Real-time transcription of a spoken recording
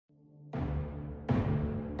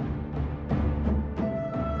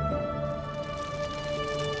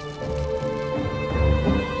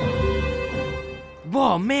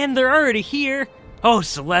Whoa, man, they're already here! Oh,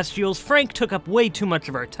 Celestials, Frank took up way too much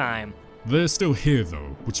of our time. They're still here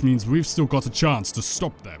though, which means we've still got a chance to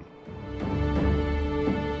stop them.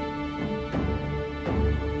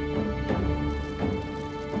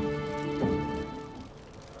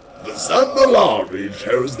 The Sandalari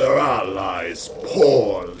chose their allies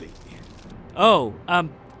poorly. Oh,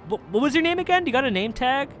 what was your name again? You got a name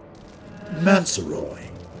tag? Manceroy.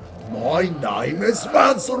 My name is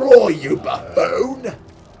Manceroy, you buffoon!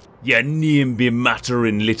 Your name be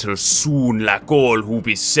mattering little soon like all who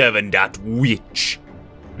be serving that witch.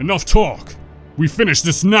 Enough talk! We finish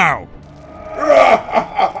this now!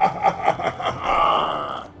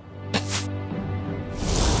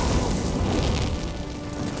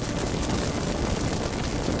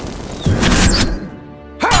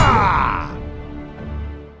 Ha!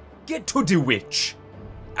 Get to the witch.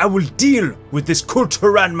 I will deal with this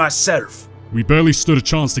Kulturan myself. We barely stood a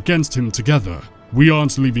chance against him together. We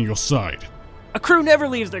aren't leaving your side. A crew never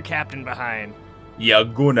leaves their captain behind. You're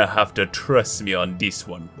gonna have to trust me on this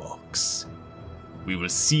one, Box. We will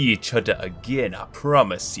see each other again, I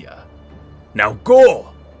promise ya. Now go!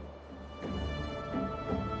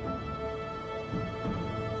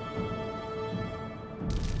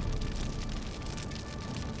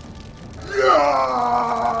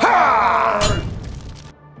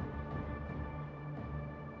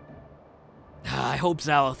 I hope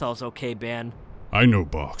Zalathal's okay, Ben. I know,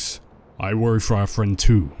 Box. I worry for our friend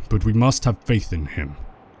too, but we must have faith in him.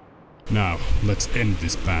 Now, let's end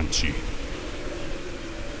this banshee.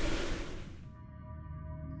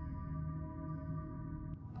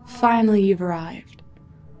 Finally you've arrived.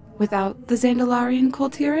 Without the Zandalarian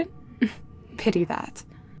Kultiran? Pity that.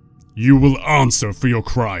 You will answer for your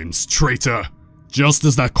crimes, traitor! Just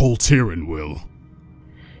as that Kultiran will.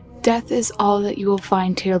 Death is all that you will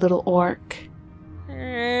find here, little orc.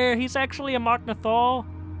 He's actually a Machnathal.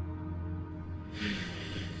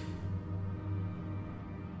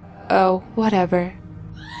 Oh, whatever.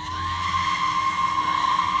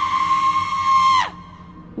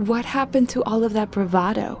 What happened to all of that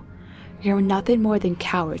bravado? You're nothing more than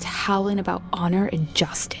cowards howling about honor and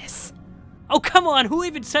justice. Oh, come on, who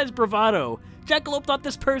even says bravado? Jacquilope thought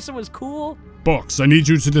this person was cool? Box, I need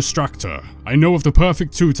you to distract her. I know of the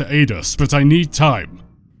perfect two to aid us, but I need time.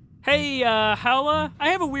 Hey, Hala, I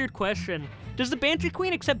have a weird question. Does the Banshee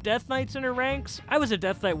Queen accept Death Knights in her ranks? I was a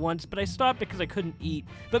Death Knight once, but I stopped because I couldn't eat.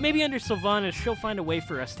 But maybe under Sylvanas, she'll find a way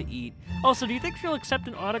for us to eat. Also, do you think she'll accept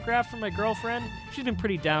an autograph from my girlfriend? She's been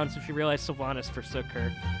pretty down since she realized Sylvanas forsook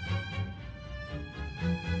her.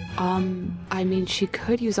 I mean, she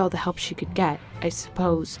could use all the help she could get, I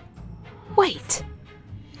suppose. Wait!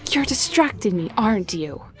 You're distracting me, aren't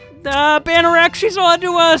you? Bannerac, she's on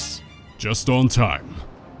to us! Just on time.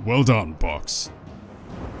 Well done, Box.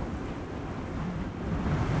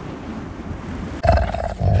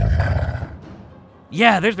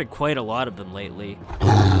 Yeah, there's been quite a lot of them lately.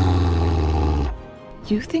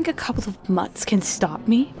 You think a couple of mutts can stop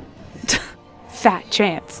me? Fat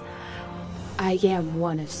chance. I am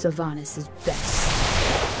one of Sylvanas' best.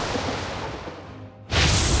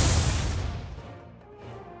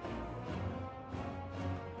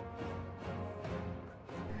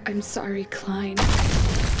 I'm sorry, Klein.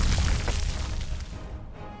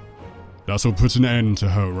 That'll put an end to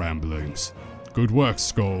her ramblings. Good work,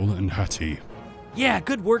 Skull and Hattie. Yeah,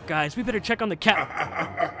 good work, guys. We better check on the cat.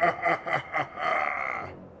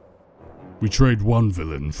 We trade one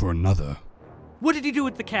villain for another. What did he do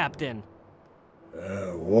with the captain?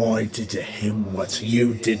 Why did to him what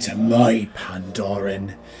you did to my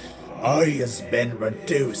Pandoran? I has been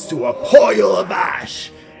reduced to a pile of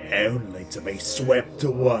ash, only to be swept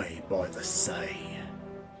away by the sea.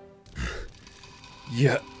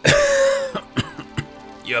 Yeah.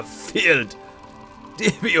 You failed.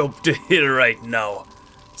 Take me up the hill right now.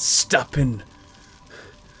 Stopping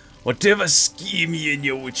whatever scheme you and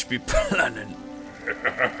your witch be planning.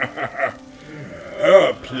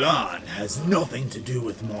 Her plan has nothing to do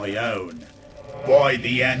with my own. By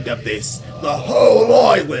the end of this, the whole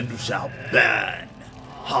island shall burn.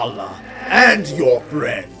 Hala and your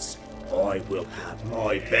friends, I will have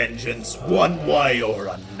my vengeance one way or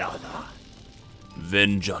another.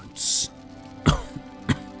 Vengeance.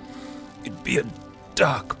 It be a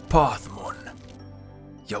dark path, mon.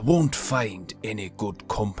 You won't find any good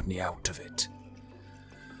company out of it.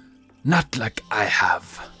 Not like I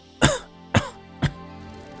have.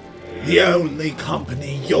 The only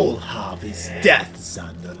company you'll have is death,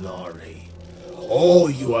 Zandalari.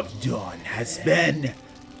 All you have done has been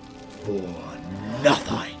for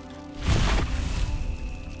nothing.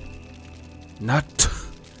 Not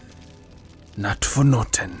for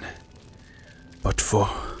nothing. but for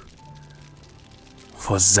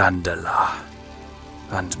Zandala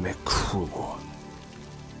and my crew.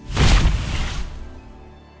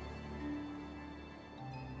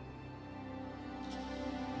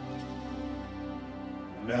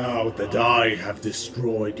 Now that I have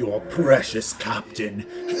destroyed your precious captain,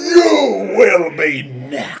 you will be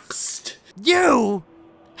next! You!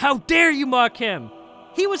 How dare you mock him?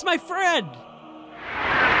 He was my friend!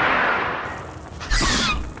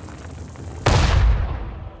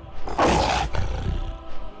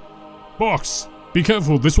 Box, be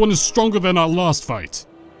careful, this one is stronger than our last fight.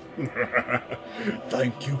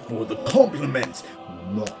 Thank you for the compliment,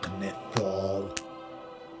 Mocknethal.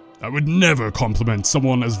 I would never compliment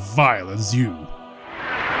someone as vile as you.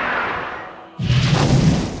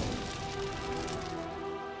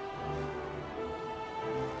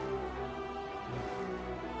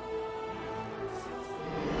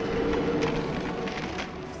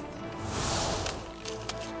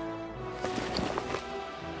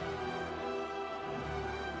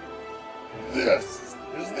 This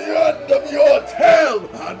is the end of your tale,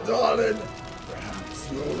 my darling. Perhaps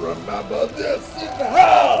you'll remember this in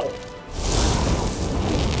hell.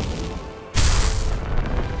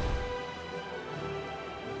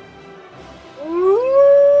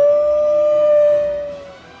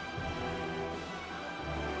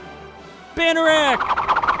 Bannerack!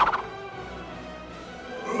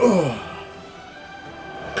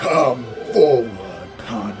 Come forward,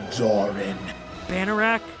 Pandoran.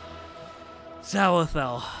 Bannerack?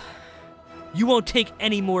 Zalathel. You won't take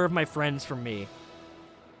any more of my friends from me.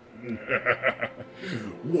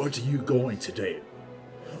 What are you going to do?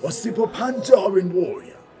 A simple Pandoran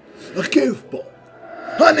warrior? A goofball?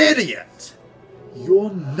 An idiot?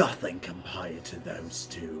 You're nothing compared to those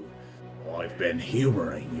two. I've been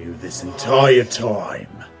humoring you this entire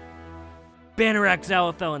time. Bannerack,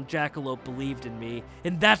 Zalathel, and Jacquilope believed in me,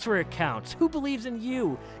 and that's where it counts. Who believes in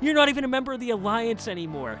you? You're not even a member of the Alliance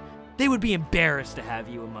anymore. They would be embarrassed to have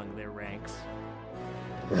you among their ranks.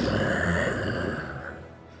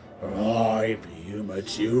 I've humored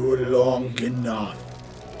you long enough.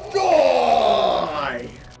 Die!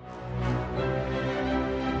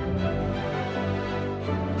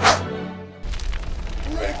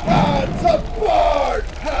 Prepare to burn,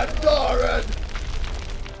 Pandoran!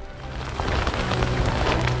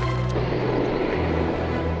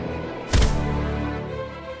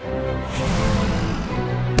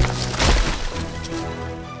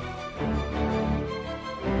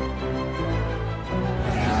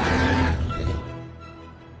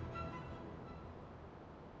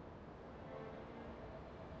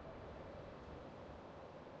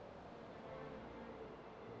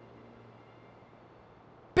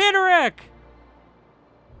 Bannerack!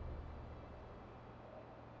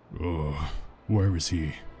 Oh, where is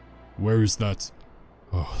he? Where is that?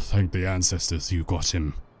 Oh, thank the ancestors you got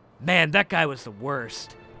him. Man, that guy was the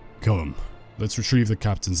worst. Come, let's retrieve the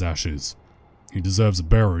captain's ashes. He deserves a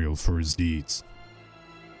burial for his deeds.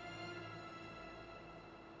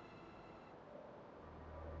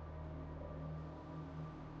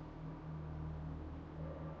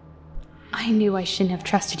 I knew I shouldn't have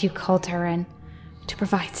trusted you, Kulturin, to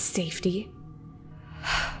provide safety.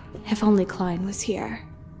 If only Klein was here.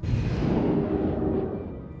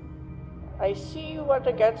 I see you went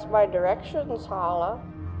against my directions, Hala.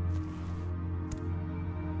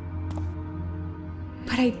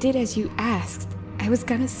 But I did as you asked. I was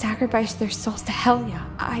gonna sacrifice their souls to Helya.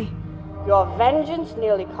 Your vengeance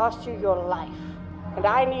nearly cost you your life, and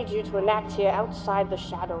I need you to enact here outside the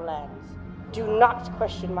Shadowlands. Do not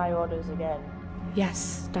question my orders again.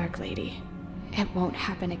 Yes, Dark Lady. It won't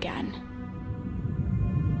happen again.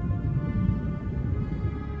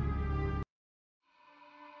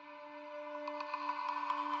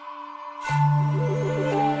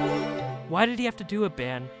 Why did he have to do it,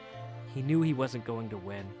 Ban? He knew he wasn't going to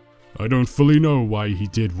win. I don't fully know why he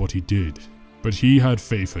did what he did, but he had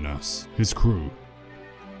faith in us, his crew.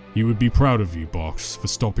 He would be proud of you, Box, for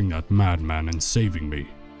stopping that madman and saving me.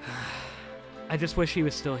 I just wish he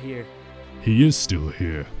was still here. He is still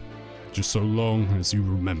here, just so long as you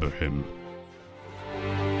remember him.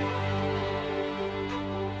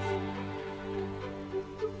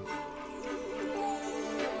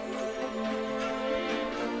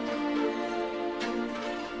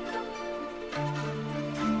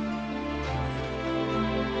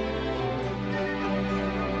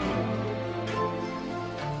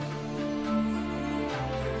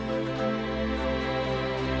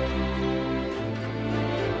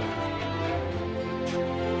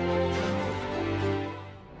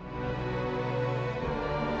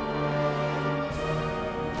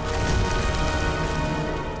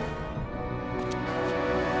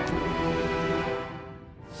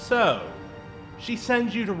 So, she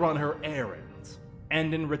sends you to run her errands,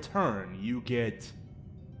 and in return, you get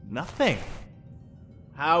nothing.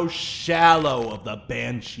 How shallow of the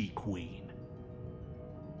Banshee Queen.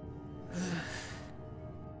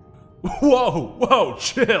 Whoa,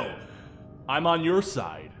 chill. I'm on your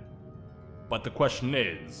side. But the question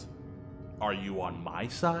is, are you on my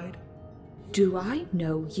side? Do I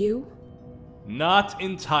know you? Not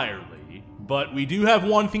entirely, but we do have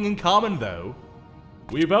one thing in common though.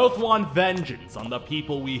 We both want vengeance on the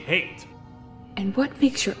people we hate. And what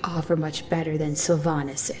makes your offer much better than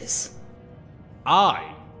Sylvanas'?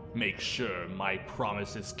 I make sure my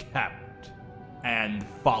promise is kept and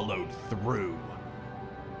followed through.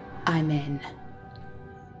 I'm in.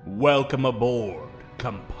 Welcome aboard,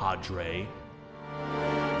 compadre.